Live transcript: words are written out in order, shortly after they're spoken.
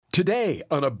Today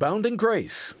on Abounding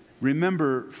Grace.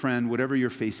 Remember, friend, whatever you're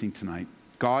facing tonight,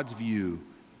 God's view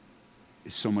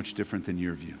is so much different than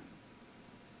your view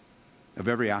of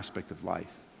every aspect of life.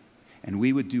 And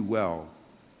we would do well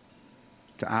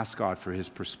to ask God for his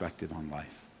perspective on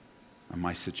life, on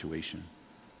my situation.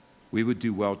 We would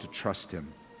do well to trust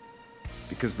him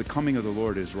because the coming of the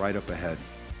Lord is right up ahead.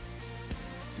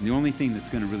 And the only thing that's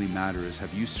going to really matter is,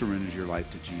 have you surrendered your life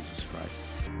to Jesus Christ?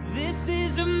 This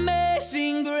is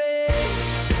amazing grace.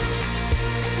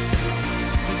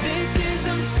 This is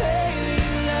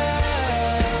unfailing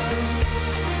love.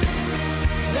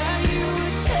 That you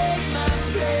would take my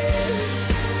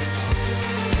place.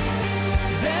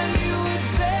 That you would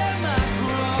bear my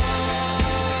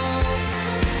cross.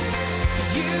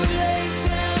 You laid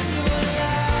down your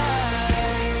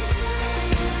life.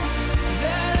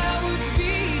 That I would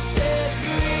be set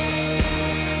free.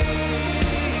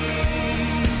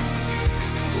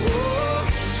 Oh,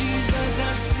 Jesus, I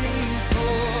sing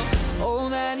for all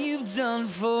that you've done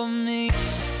for me.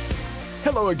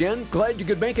 Hello again. Glad you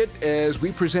could make it as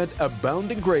we present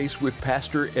Abounding Grace with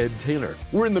Pastor Ed Taylor.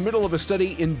 We're in the middle of a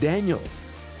study in Daniel.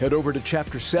 Head over to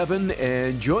chapter 7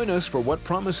 and join us for what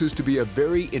promises to be a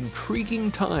very intriguing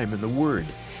time in the Word.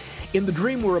 In the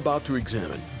dream we're about to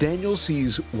examine, Daniel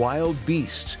sees wild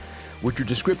beasts, which are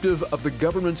descriptive of the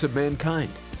governments of mankind.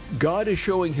 God is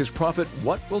showing his prophet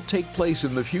what will take place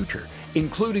in the future,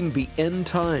 including the end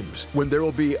times, when there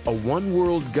will be a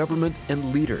one-world government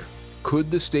and leader.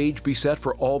 Could the stage be set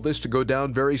for all this to go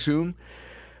down very soon?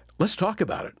 Let's talk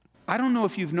about it. I don't know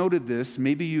if you've noted this.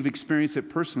 Maybe you've experienced it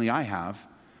personally. I have.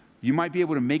 You might be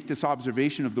able to make this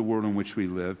observation of the world in which we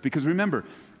live. Because remember,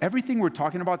 everything we're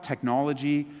talking about,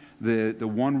 technology, the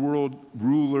one world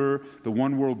ruler, the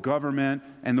one world government,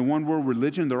 and the one world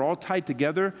religion, they're all tied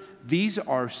together. These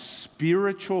are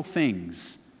spiritual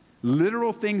things.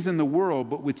 Literal things in the world,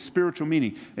 but with spiritual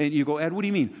meaning. And you go, Ed, what do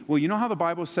you mean? Well, you know how the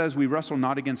Bible says we wrestle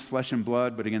not against flesh and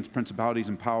blood, but against principalities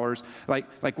and powers? Like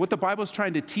what the Bible's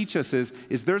trying to teach us is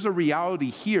there's a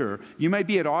reality here. You might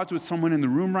be at odds with someone in the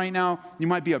room right now. You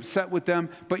might be upset with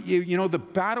them, but you know the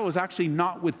battle is actually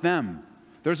not with them.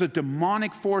 There's a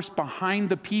demonic force behind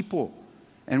the people.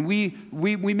 And we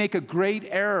make a great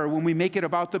error when we make it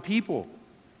about the people.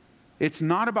 It's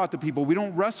not about the people. We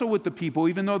don't wrestle with the people,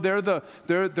 even though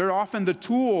they're often the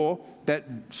tool that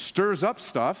stirs up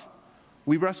stuff.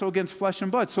 We wrestle against flesh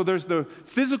and blood. So there's the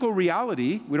physical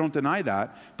reality, we don't deny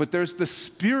that, but there's the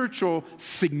spiritual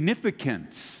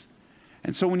significance.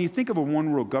 And so when you think of a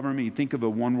one-world government, you think of a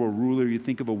one-world ruler, you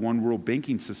think of a one-world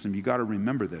banking system, you got to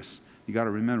remember this. You got to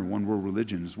remember one-world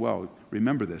religion as well.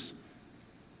 Remember this.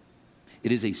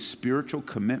 It is a spiritual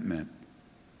commitment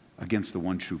against the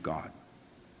one true God.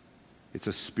 It's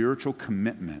a spiritual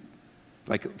commitment.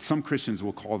 Like some Christians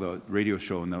will call the radio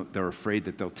show and they're afraid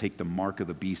that they'll take the mark of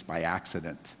the beast by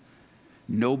accident.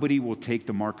 Nobody will take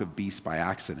the mark of beast by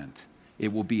accident.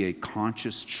 It will be a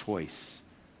conscious choice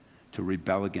to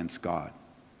rebel against God.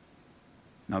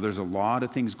 Now there's a lot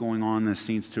of things going on that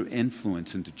seems to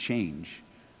influence and to change.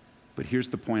 But here's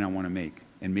the point I want to make.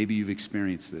 And maybe you've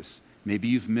experienced this. Maybe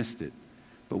you've missed it.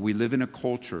 But we live in a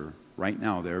culture right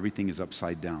now that everything is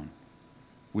upside down.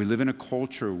 We live in a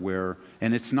culture where,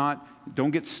 and it's not,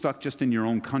 don't get stuck just in your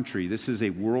own country. This is a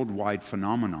worldwide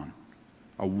phenomenon,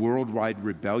 a worldwide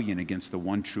rebellion against the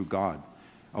one true God,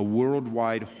 a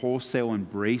worldwide wholesale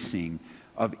embracing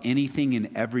of anything and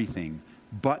everything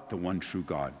but the one true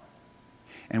God.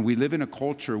 And we live in a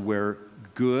culture where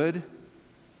good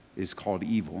is called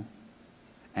evil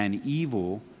and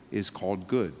evil is called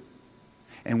good.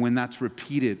 And when that's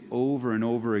repeated over and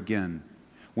over again,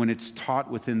 when it's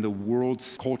taught within the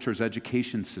world's culture's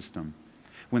education system,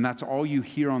 when that's all you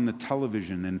hear on the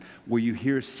television and where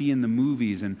you see in the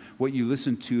movies and what you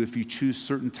listen to if you choose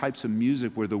certain types of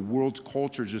music where the world's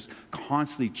culture is just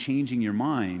constantly changing your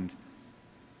mind,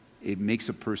 it makes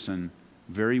a person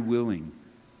very willing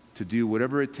to do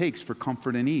whatever it takes for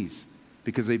comfort and ease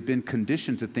because they've been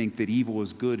conditioned to think that evil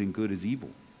is good and good is evil.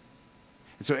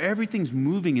 And so everything's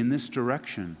moving in this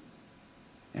direction.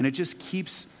 And it just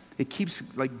keeps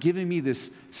like giving me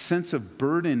this sense of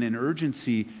burden and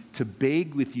urgency to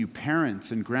beg with you,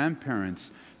 parents and grandparents,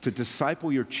 to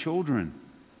disciple your children.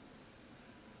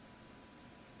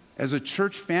 As a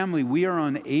church family, we are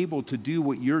unable to do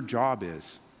what your job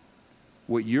is,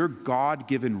 what your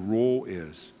God-given role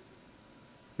is.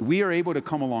 We are able to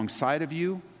come alongside of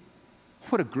you.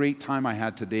 What a great time I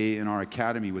had today in our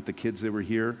academy with the kids that were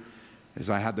here. As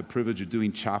I had the privilege of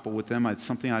doing chapel with them. It's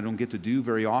something I don't get to do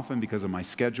very often because of my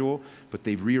schedule, but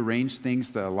they've rearranged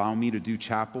things that allow me to do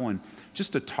chapel and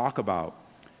just to talk about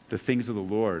the things of the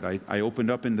Lord. I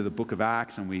opened up into the book of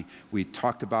Acts, and we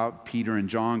talked about Peter and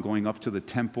John going up to the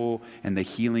temple and the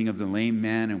healing of the lame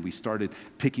man, and we started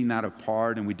picking that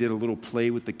apart, and we did a little play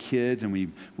with the kids, and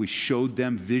we showed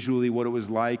them visually what it was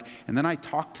like, and then I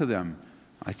talked to them.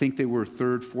 I think they were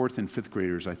 3rd, 4th, and 5th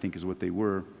graders, I think is what they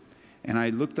were. And I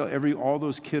looked at all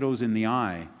those kiddos in the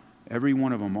eye, every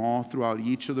one of them, all throughout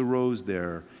each of the rows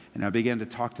there, and I began to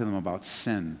talk to them about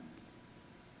sin,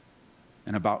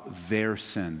 and about their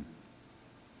sin,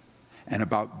 and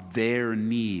about their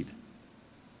need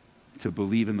to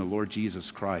believe in the Lord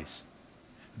Jesus Christ,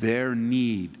 their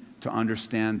need to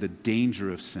understand the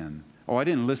danger of sin. Oh, I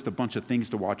didn't list a bunch of things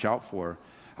to watch out for.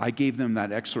 I gave them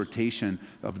that exhortation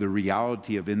of the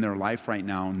reality of in their life right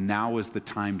now is the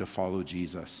time to follow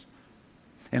Jesus.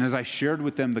 And as I shared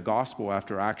with them the gospel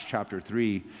after Acts chapter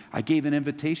 3, I gave an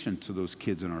invitation to those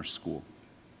kids in our school.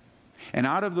 And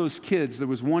out of those kids, there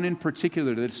was one in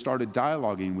particular that started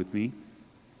dialoguing with me.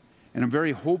 And I'm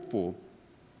very hopeful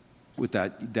with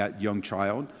that young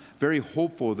child, very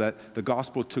hopeful that the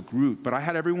gospel took root. But I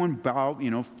had everyone bow,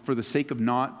 for the sake of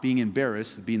not being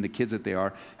embarrassed, being the kids that they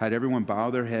are, had everyone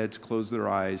bow their heads, close their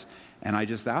eyes, and I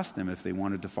just asked them if they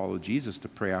wanted to follow Jesus to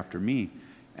pray after me.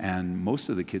 And most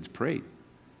of the kids prayed.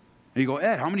 And you go,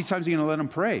 Ed, how many times are you going to let them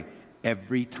pray?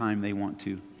 Every time they want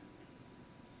to.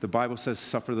 The Bible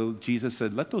says, Jesus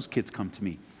said, let those kids come to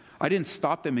me. I didn't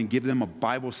stop them and give them a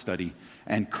Bible study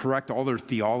and correct all their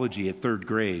theology at 3rd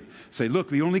grade. Say,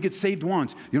 look, we only get saved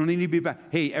once. You don't need to be back.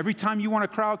 Hey, every time you want to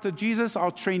cry out to Jesus,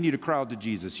 I'll train you to cry out to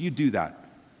Jesus. You do that.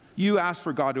 You ask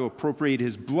for God to appropriate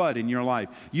his blood in your life.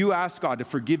 You ask God to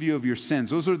forgive you of your sins.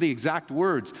 Those are the exact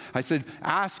words. I said,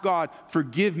 ask God,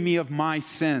 forgive me of my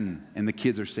sin. And the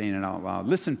kids are saying it out loud.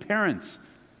 Listen, parents,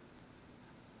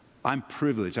 I'm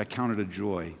privileged. I count it a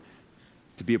joy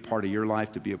to be a part of your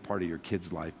life, to be a part of your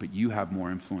kids' life, but you have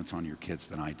more influence on your kids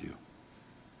than I do.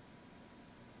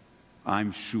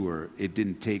 I'm sure it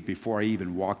didn't take, before I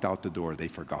even walked out the door, they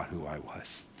forgot who I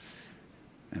was.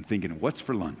 And thinking, what's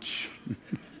for lunch?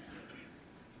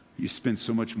 You spend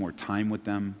so much more time with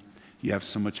them. You have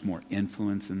so much more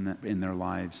influence in their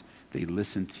lives. They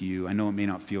listen to you. I know it may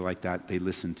not feel like that. They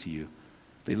listen to you.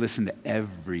 They listen to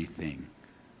everything.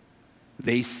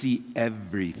 They see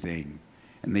everything,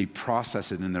 and they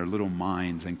process it in their little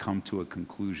minds and come to a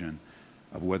conclusion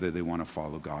of whether they want to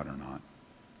follow God or not.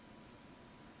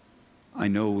 I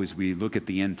know as we look at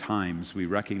the end times, we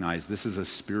recognize this is a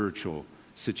spiritual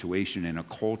situation in a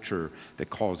culture that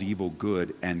calls evil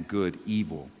good and good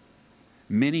evil.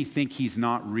 Many think he's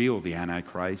not real, the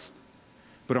Antichrist.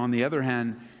 But on the other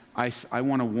hand, I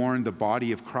want to warn the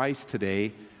body of Christ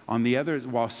today.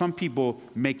 While some people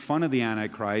make fun of the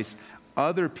Antichrist,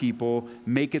 other people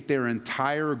make it their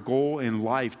entire goal in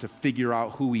life to figure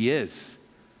out who he is.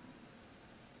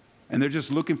 And they're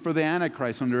just looking for the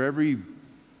Antichrist under every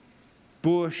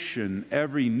bush and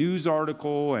every news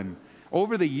article. And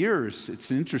over the years,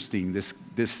 it's interesting,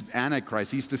 this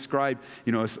Antichrist, he's described,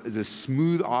 as a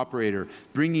smooth operator,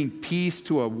 bringing peace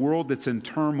to a world that's in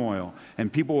turmoil.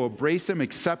 And people will embrace him,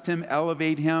 accept him,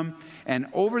 elevate him. And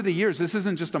over the years, this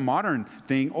isn't just a modern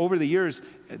thing, over the years,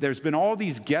 there's been all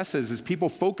these guesses as people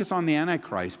focus on the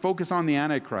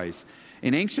Antichrist.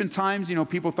 In ancient times,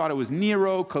 people thought it was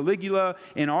Nero, Caligula.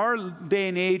 In our day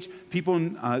and age, people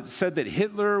said that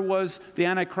Hitler was the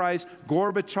Antichrist,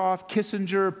 Gorbachev,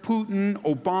 Kissinger, Putin,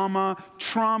 Obama,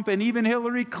 Trump, and even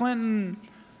Hillary Clinton.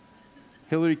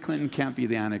 Hillary Clinton can't be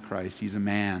the Antichrist. He's a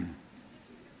man.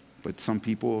 But some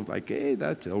people like, hey,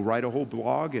 they'll write a whole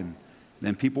blog, and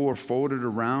then people will forward it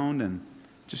around, and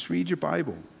just read your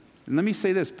Bible. And let me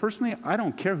say this, personally, I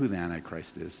don't care who the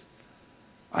Antichrist is.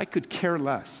 I could care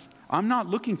less. I'm not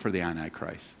looking for the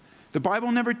Antichrist. The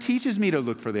Bible never teaches me to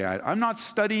look for the Antichrist. I'm not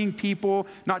studying people,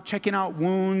 not checking out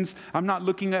wounds. I'm not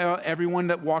looking at everyone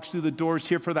that walks through the doors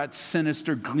here for that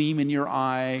sinister gleam in your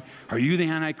eye. Are you the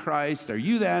Antichrist? Are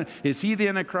you that? Is he the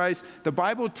Antichrist? The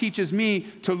Bible teaches me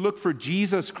to look for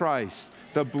Jesus Christ,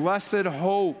 the blessed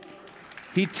hope.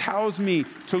 He tells me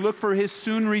to look for his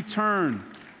soon return.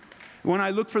 When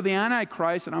I look for the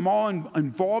Antichrist and I'm all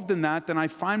involved in that, then I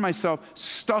find myself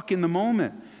stuck in the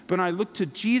moment. But when I look to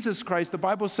Jesus Christ, the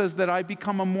Bible says that I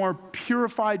become a more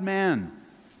purified man.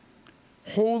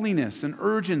 Holiness and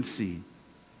urgency.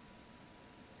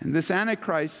 And this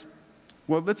Antichrist,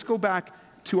 well, let's go back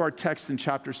to our text in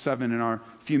chapter 7 in our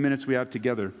few minutes we have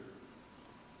together.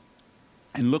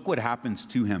 And look what happens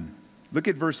to him. Look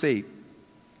at verse 8.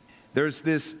 There's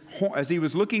this, as he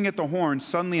was looking at the horn,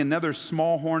 suddenly another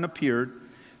small horn appeared.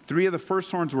 3 of the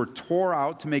first horns were tore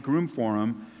out to make room for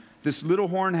him. This little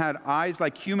horn had eyes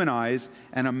like human eyes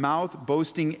and a mouth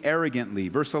boasting arrogantly.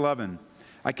 Verse 11,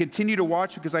 I continued to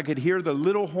watch because I could hear the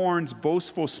little horn's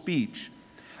boastful speech.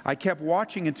 I kept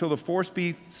watching until the fourth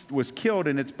beast was killed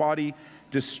and its body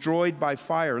destroyed by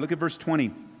fire. Look at verse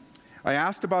 20. I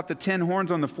asked about the 10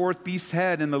 horns on the fourth beast's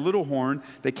head and the little horn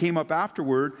that came up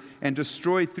afterward and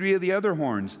destroyed 3 of the other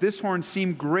horns. This horn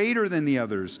seemed greater than the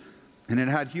others, and it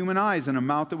had human eyes and a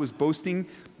mouth that was boasting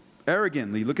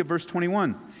arrogantly. Look at verse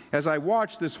 21. As I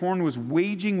watched, this horn was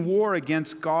waging war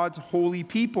against God's holy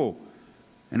people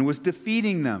and was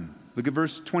defeating them. Look at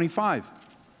verse 25.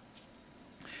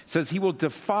 It says, he will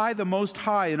defy the Most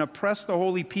High and oppress the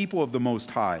holy people of the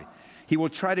Most High. He will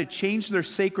try to change their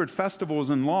sacred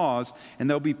festivals and laws, and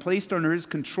they'll be placed under his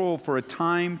control for a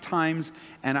time, times,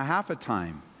 and a half a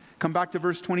time. Come back to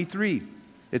verse 23.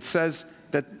 It says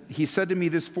that he said to me,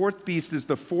 this fourth beast is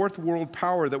the fourth world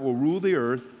power that will rule the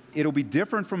earth. It'll be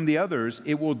different from the others.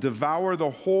 It will devour the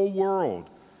whole world,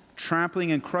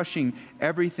 trampling and crushing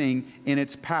everything in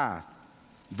its path.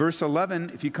 Verse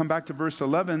 11, if you come back to verse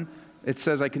 11, it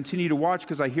says, I continue to watch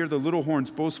because I hear the little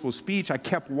horn's boastful speech. I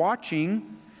kept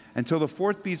watching until the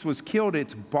fourth beast was killed,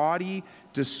 its body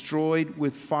destroyed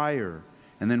with fire.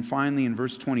 And then finally in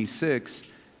verse 26,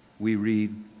 we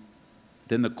read,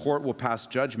 then the court will pass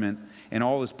judgment and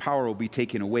all his power will be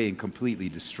taken away and completely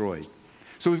destroyed.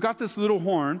 So we've got this little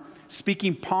horn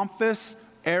speaking pompous,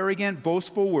 arrogant,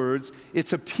 boastful words.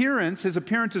 His appearance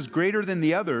is greater than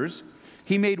the others.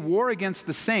 He made war against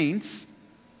the saints,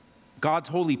 God's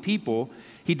holy people.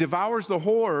 He devours the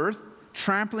whole earth,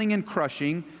 trampling and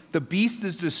crushing. The beast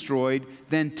is destroyed,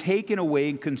 then taken away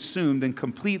and consumed and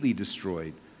completely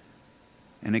destroyed.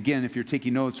 And again, if you're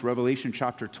taking notes, Revelation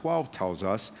chapter 12 tells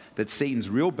us that Satan's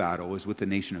real battle is with the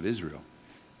nation of Israel.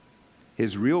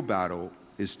 His real battle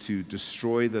is to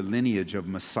destroy the lineage of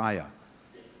Messiah.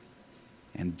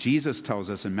 And Jesus tells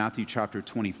us in Matthew chapter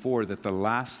 24 that the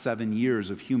last 7 years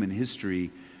of human history,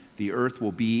 the earth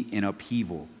will be in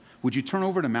upheaval. Would you turn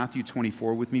over to Matthew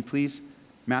 24 with me, please?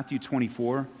 Matthew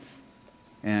 24.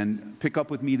 And pick up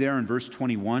with me there in verse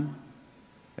 21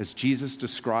 as Jesus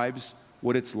describes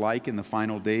what it's like in the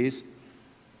final days.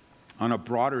 On a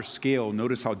broader scale,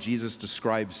 notice how Jesus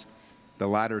describes the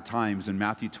latter times in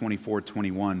Matthew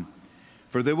 24:21.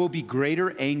 For there will be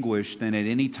greater anguish than at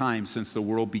any time since the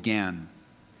world began.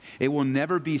 It will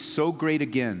never be so great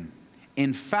again.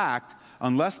 In fact,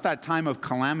 unless that time of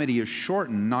calamity is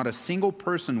shortened, not a single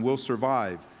person will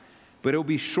survive. But it will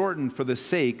be shortened for the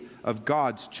sake of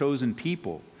God's chosen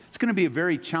people. It's going to be a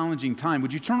very challenging time.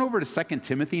 Would you turn over to 2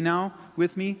 Timothy now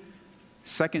with me?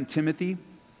 2 Timothy.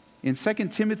 In 2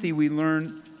 Timothy, we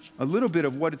learn a little bit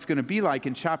of what it's going to be like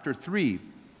in chapter 3.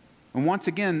 And once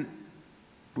again,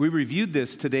 we reviewed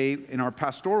this today in our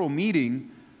pastoral meeting,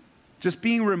 just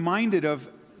being reminded of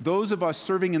those of us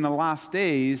serving in the last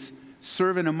days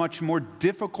serve in a much more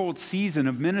difficult season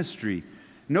of ministry.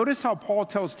 Notice how Paul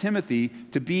tells Timothy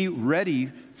to be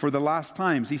ready for the last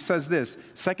times. He says this,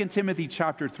 2 Timothy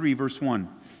chapter 3, verse 1.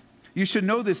 You should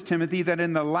know this, Timothy, that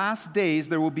in the last days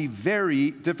there will be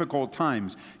very difficult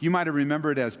times. You might have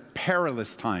remembered it as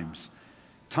perilous times,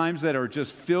 times that are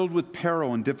just filled with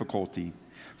peril and difficulty.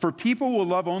 For people will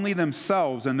love only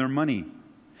themselves and their money.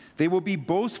 They will be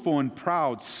boastful and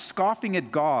proud, scoffing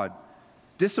at God,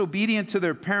 disobedient to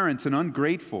their parents and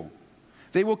ungrateful.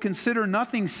 They will consider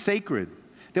nothing sacred.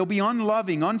 They'll be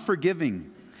unloving,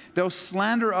 unforgiving. They'll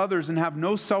slander others and have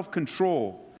no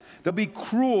self-control. They'll be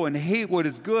cruel and hate what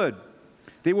is good.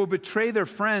 They will betray their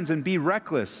friends and be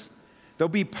reckless. They'll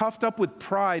be puffed up with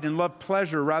pride and love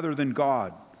pleasure rather than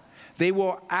God. They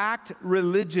will act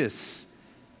religious,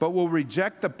 but will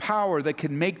reject the power that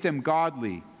can make them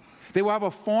godly. They will have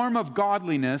a form of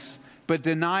godliness, but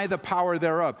deny the power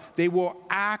thereof. They will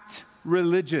act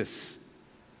religious.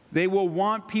 They will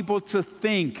want people to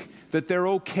think that they're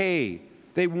okay.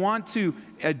 They want to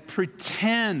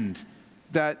pretend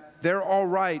that they're all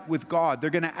right with God. They're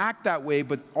going to act that way,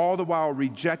 but all the while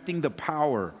rejecting the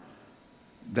power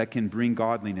that can bring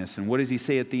godliness. And what does he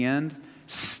say at the end?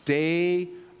 Stay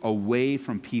away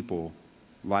from people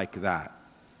like that.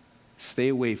 Stay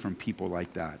away from people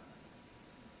like that.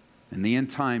 And the end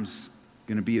time's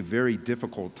going to be a very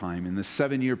difficult time. In the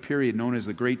 7-year period known as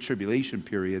the Great Tribulation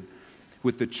period,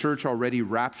 with the church already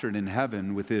raptured in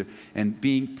heaven and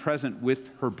being present with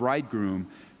her bridegroom,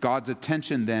 God's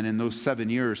attention then in those 7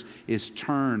 years is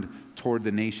turned toward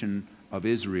the nation of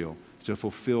Israel to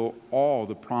fulfill all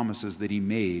the promises that he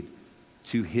made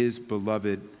to his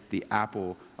beloved, the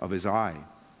apple of his eye.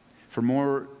 For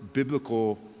more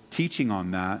biblical teaching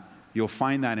on that, you'll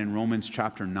find that in Romans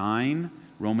chapter 9,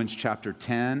 Romans chapter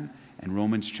 10, and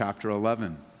Romans chapter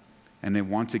 11. And then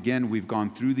once again, we've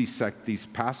gone through these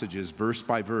passages verse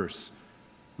by verse,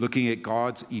 looking at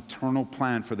God's eternal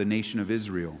plan for the nation of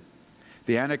Israel.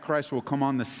 The Antichrist will come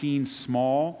on the scene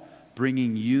small,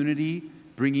 bringing unity,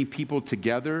 bringing people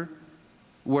together,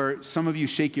 where some of you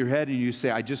shake your head and you say,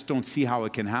 I just don't see how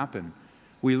it can happen.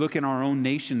 We look in our own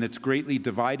nation that's greatly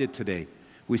divided today.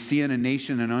 We see in a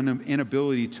nation an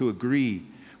inability to agree.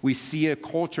 We see a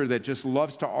culture that just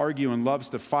loves to argue and loves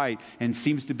to fight and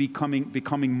seems to be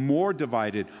becoming more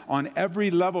divided on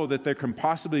every level that there can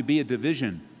possibly be a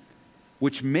division,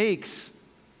 which makes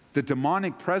the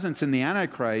demonic presence in the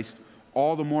Antichrist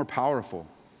all the more powerful.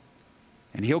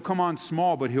 And he'll come on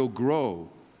small, but he'll grow.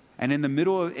 And in the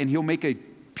middle and he'll make a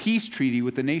peace treaty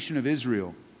with the nation of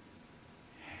Israel.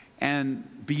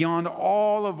 And beyond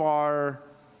all of our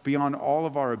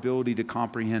ability to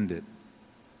comprehend it,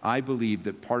 I believe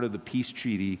that part of the peace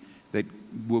treaty that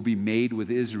will be made with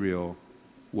Israel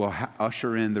will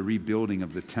usher in the rebuilding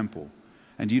of the temple.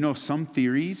 And do you know some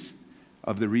theories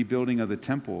of the rebuilding of the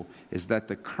temple is that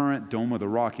the current Dome of the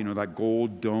Rock, that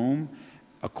gold dome,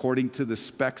 according to the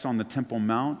specs on the Temple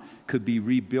Mount, could be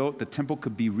rebuilt. The temple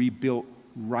could be rebuilt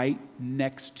right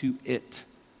next to it,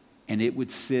 and it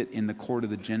would sit in the court of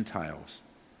the Gentiles.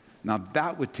 Now,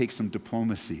 that would take some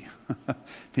diplomacy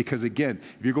because, again,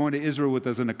 if you're going to Israel with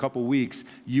us in a couple weeks,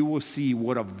 you will see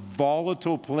what a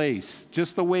volatile place,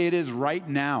 just the way it is right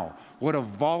now, what a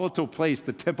volatile place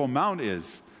the Temple Mount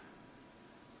is.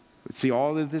 But see,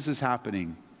 all of this is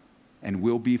happening and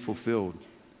will be fulfilled,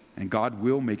 and God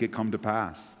will make it come to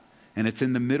pass. And it's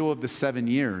in the middle of the 7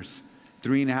 years,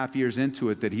 3.5 years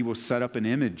into it, that he will set up an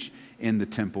image in the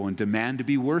temple and demand to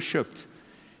be worshiped.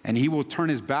 And he will turn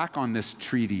his back on this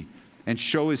treaty and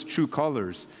show his true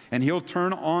colors. And he'll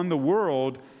turn on the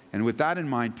world. And with that in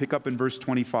mind, pick up in verse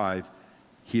 25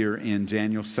 here in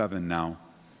Daniel 7 now.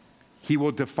 He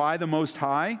will defy the Most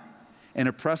High and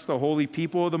oppress the holy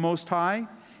people of the Most High.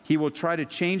 He will try to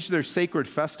change their sacred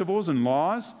festivals and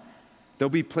laws. They'll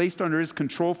be placed under his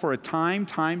control for a time,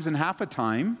 times, and half a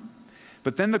time.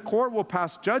 But then the court will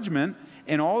pass judgment,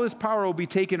 and all his power will be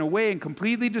taken away and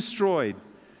completely destroyed.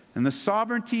 And the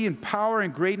sovereignty and power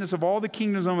and greatness of all the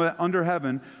kingdoms under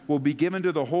heaven will be given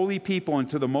to the holy people and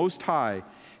to the Most High,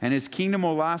 and his kingdom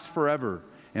will last forever,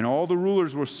 and all the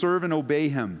rulers will serve and obey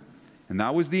him. And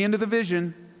that was the end of the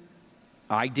vision.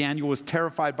 I, Daniel, was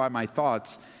terrified by my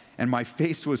thoughts, and my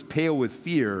face was pale with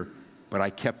fear, but I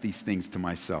kept these things to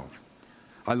myself.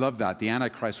 I love that. The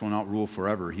Antichrist will not rule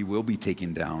forever. He will be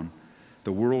taken down.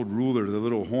 The world ruler, the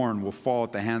little horn, will fall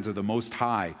at the hands of the Most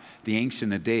High, the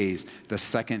Ancient of Days, the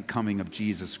second coming of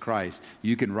Jesus Christ.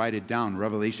 You can write it down,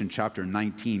 Revelation chapter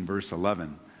 19, verse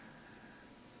 11.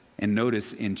 And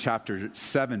notice in chapter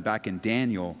 7, back in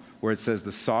Daniel, where it says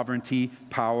the sovereignty,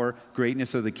 power,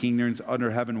 greatness of the kingdoms under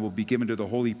heaven will be given to the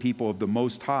holy people of the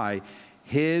Most High.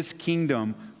 His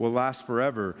kingdom will last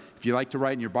forever. If you like to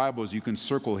write in your Bibles, you can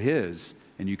circle his,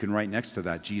 and you can write next to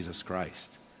that Jesus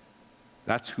Christ.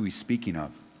 That's who he's speaking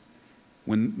of.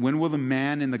 When will the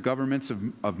man in the governments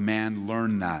of man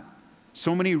learn that?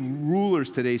 So many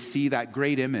rulers today see that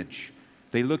great image.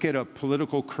 They look at a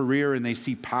political career and they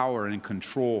see power and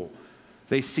control.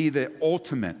 They see the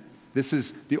ultimate. This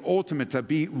is the ultimate, to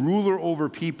be ruler over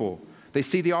people. They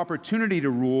see the opportunity to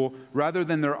rule rather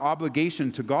than their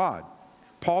obligation to God.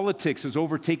 Politics has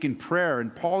overtaken prayer,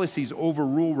 and policies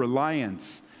overrule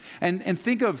reliance. And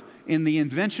think of in the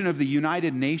invention of the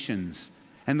United Nations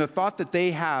and the thought that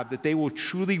they have that they will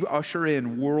truly usher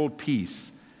in world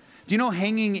peace. Do you know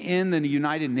hanging in the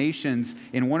United Nations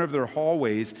in one of their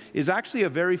hallways is actually a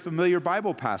very familiar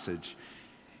Bible passage?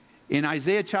 In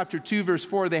Isaiah chapter 2, verse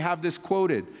 4, they have this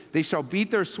quoted. They shall beat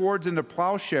their swords into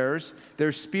plowshares,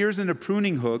 their spears into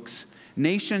pruning hooks.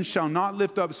 Nation shall not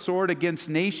lift up sword against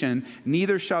nation,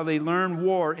 neither shall they learn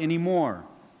war anymore.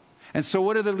 And so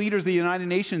what do the leaders of the United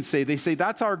Nations say? They say,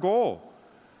 that's our goal.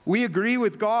 We agree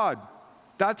with God.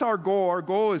 That's our goal. Our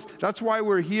goal is, that's why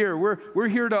we're here. We're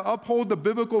here to uphold the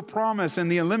biblical promise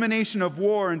and the elimination of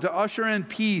war and to usher in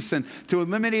peace and to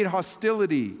eliminate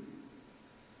hostility.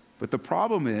 But the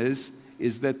problem is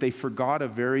that they forgot a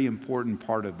very important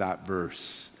part of that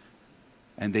verse.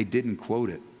 And they didn't quote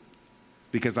it.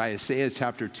 Because Isaiah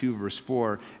chapter 2, verse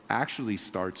 4 actually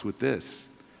starts with this.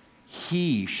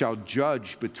 He shall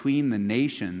judge between the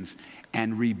nations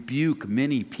and rebuke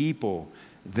many people.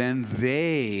 Then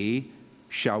they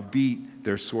shall beat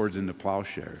their swords into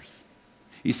plowshares.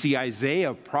 You see,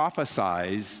 Isaiah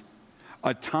prophesies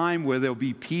a time where there'll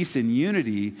be peace and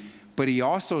unity, but he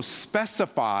also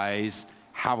specifies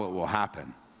how it will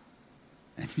happen.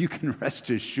 And you can rest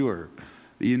assured,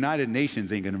 the United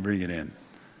Nations ain't going to bring it in.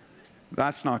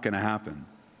 That's not going to happen.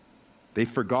 They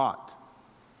forgot,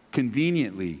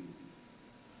 conveniently,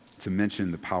 to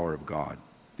mention the power of God.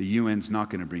 The UN's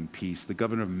not going to bring peace. The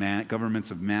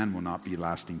governments of man will not be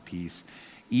lasting peace.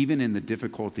 Even in the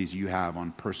difficulties you have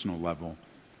on personal level,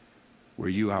 where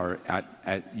you are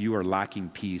you are lacking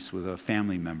peace with a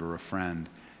family member, a friend,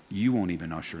 you won't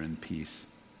even usher in peace.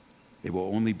 It will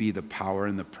only be the power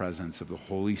and the presence of the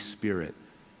Holy Spirit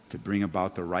to bring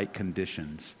about the right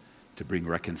conditions to bring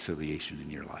reconciliation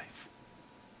in your life.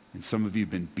 And some of you have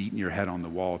been beating your head on the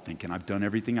wall thinking, I've done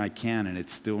everything I can and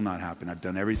it's still not happening. I've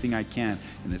done everything I can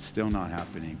and it's still not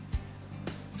happening.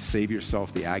 Save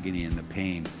yourself the agony and the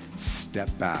pain. Step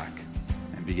back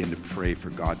and begin to pray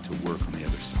for God to work on the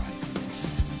other side.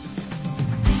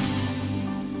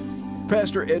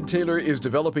 Pastor Ed Taylor is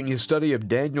developing his study of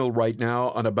Daniel right now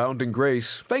on Abounding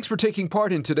Grace. Thanks for taking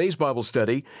part in today's Bible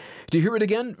study. To hear it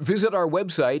again, visit our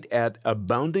website at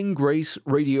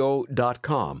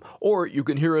aboundinggraceradio.com, or you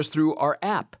can hear us through our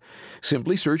app.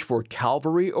 Simply search for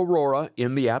Calvary Aurora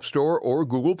in the App Store or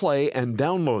Google Play and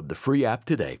download the free app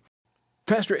today.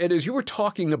 Pastor Ed, as you were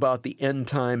talking about the end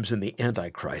times and the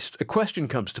Antichrist, a question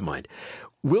comes to mind.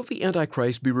 Will the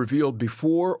Antichrist be revealed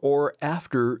before or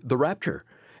after the rapture?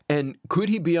 And could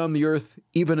he be on the earth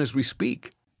even as we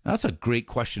speak? That's a great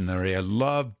question, Larry. I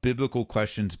love biblical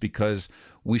questions because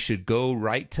we should go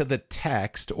right to the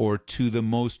text or to the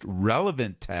most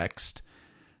relevant text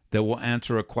that will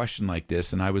answer a question like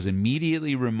this. And I was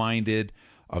immediately reminded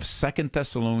of 2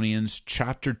 Thessalonians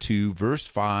chapter 2, verse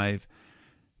 5.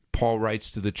 Paul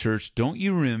writes to the church, "Don't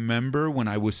you remember when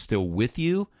I was still with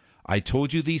you? I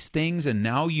told you these things, and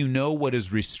now you know what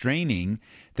is restraining,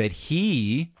 that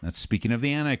he," that's speaking of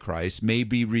the Antichrist, "may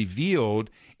be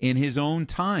revealed in his own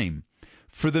time.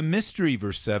 For the mystery,"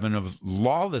 verse 7, "of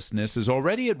lawlessness is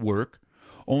already at work.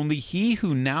 Only he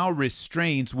who now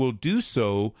restrains will do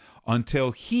so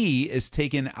until he is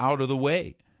taken out of the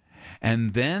way.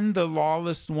 And then the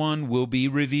lawless one will be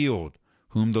revealed,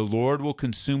 whom the Lord will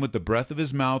consume with the breath of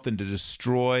his mouth and to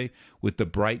destroy with the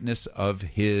brightness of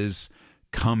his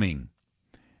coming."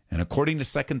 And according to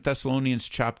 2 Thessalonians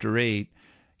chapter 8,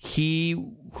 he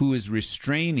who is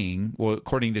restraining, well,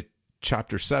 according to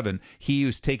chapter 7, he who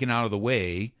is taken out of the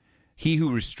way, he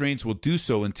who restrains will do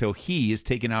so until he is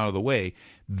taken out of the way.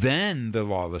 Then the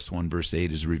lawless one, verse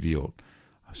 8, is revealed.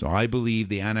 So I believe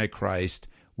the Antichrist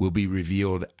will be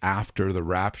revealed after the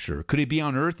rapture. Could he be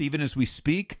on earth even as we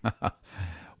speak?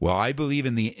 Well, I believe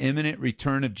in the imminent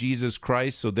return of Jesus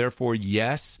Christ, so therefore,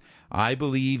 yes, I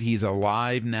believe he's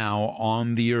alive now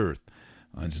on the earth.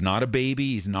 It's not a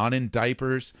baby. He's not in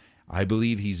diapers. I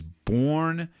believe he's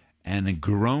born and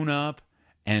grown up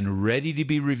and ready to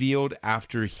be revealed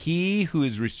after he who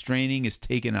is restraining is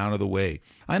taken out of the way.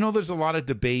 I know there's a lot of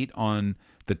debate on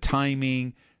the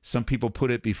timing. Some people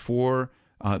put it before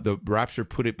the rapture,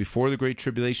 put it before the Great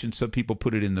Tribulation. Some people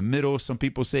put it in the middle. Some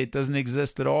people say it doesn't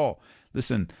exist at all.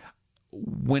 Listen,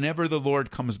 whenever the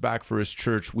Lord comes back for his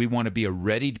church, we want to be a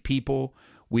readied people.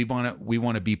 We want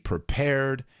to be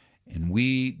prepared, and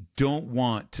we don't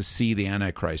want to see the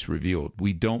Antichrist revealed.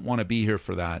 We don't want to be here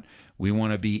for that. We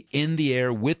want to be in the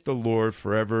air with the Lord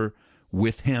forever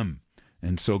with him.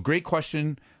 And so, great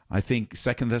question. I think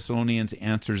 2 Thessalonians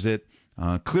answers it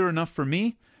clear enough for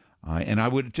me. And I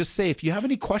would just say, if you have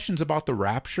any questions about the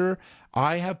rapture,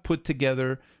 I have put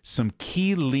together some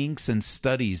key links and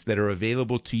studies that are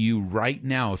available to you right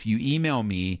now. If you email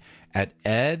me at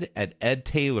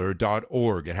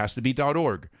ed@edtaylor.org, it has to be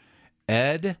 .org,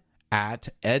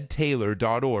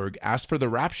 ed@edtaylor.org, ask for the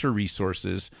rapture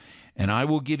resources, and I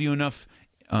will give you enough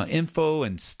info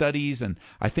and studies. And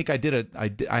I think I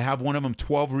have one of them,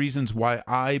 12 reasons why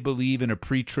I believe in a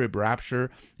pre-trib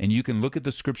rapture. And you can look at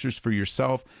the scriptures for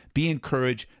yourself, be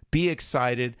encouraged, be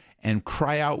excited, and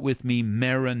cry out with me,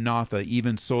 Maranatha,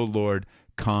 even so, Lord,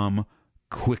 come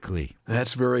quickly.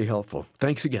 That's very helpful.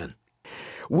 Thanks again.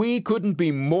 We couldn't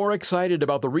be more excited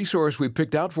about the resource we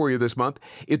picked out for you this month.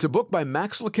 It's a book by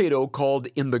Max Lucado called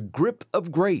In the Grip of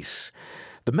Grace.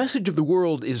 The message of the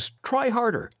world is try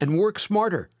harder and work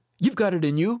smarter. You've got it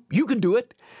in you. You can do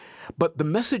it. But the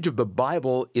message of the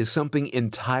Bible is something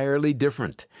entirely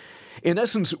different. In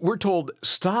essence, we're told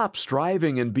stop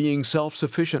striving and being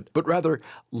self-sufficient, but rather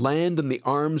land in the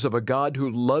arms of a God who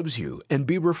loves you and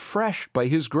be refreshed by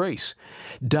his grace.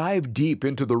 Dive deep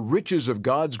into the riches of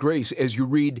God's grace as you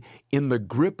read In the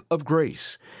Grip of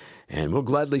Grace. And we'll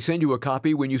gladly send you a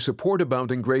copy when you support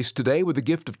Abounding Grace today with a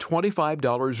gift of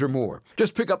 $25 or more.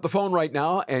 Just pick up the phone right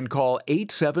now and call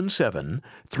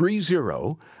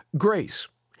 877-30-GRACE.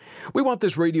 We want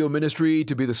this radio ministry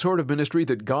to be the sort of ministry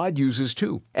that God uses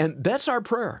too. And that's our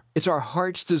prayer. It's our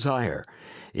heart's desire.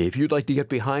 If you'd like to get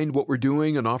behind what we're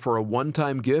doing and offer a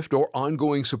one-time gift or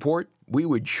ongoing support, we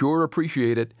would sure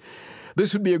appreciate it.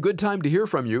 This would be a good time to hear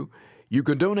from you. You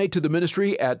can donate to the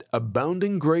ministry at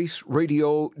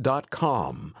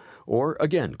aboundinggraceradio.com, or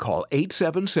again, call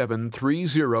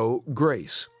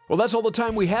 877-30-GRACE. Well, that's all the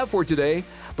time we have for today,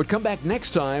 but come back next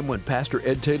time when Pastor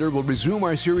Ed Taylor will resume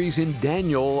our series in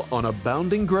Daniel on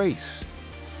Abounding Grace.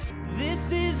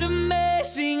 This is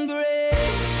amazing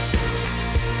grace.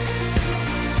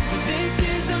 This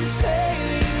is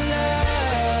unfailing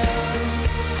love.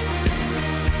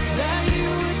 That you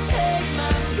would take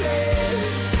my place.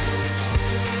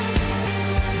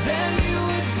 Then you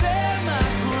would bear my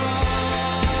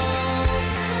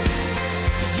cross.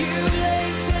 You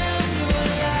laid down your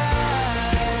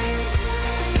life.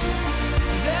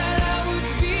 That I would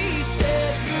be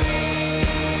set free.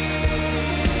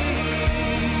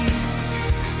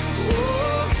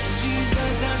 Oh,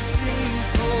 Jesus, I sing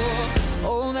for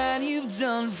all that you've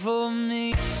done for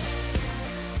me.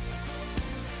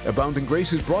 Abounding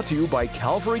Grace is brought to you by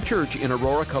Calvary Church in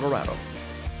Aurora, Colorado.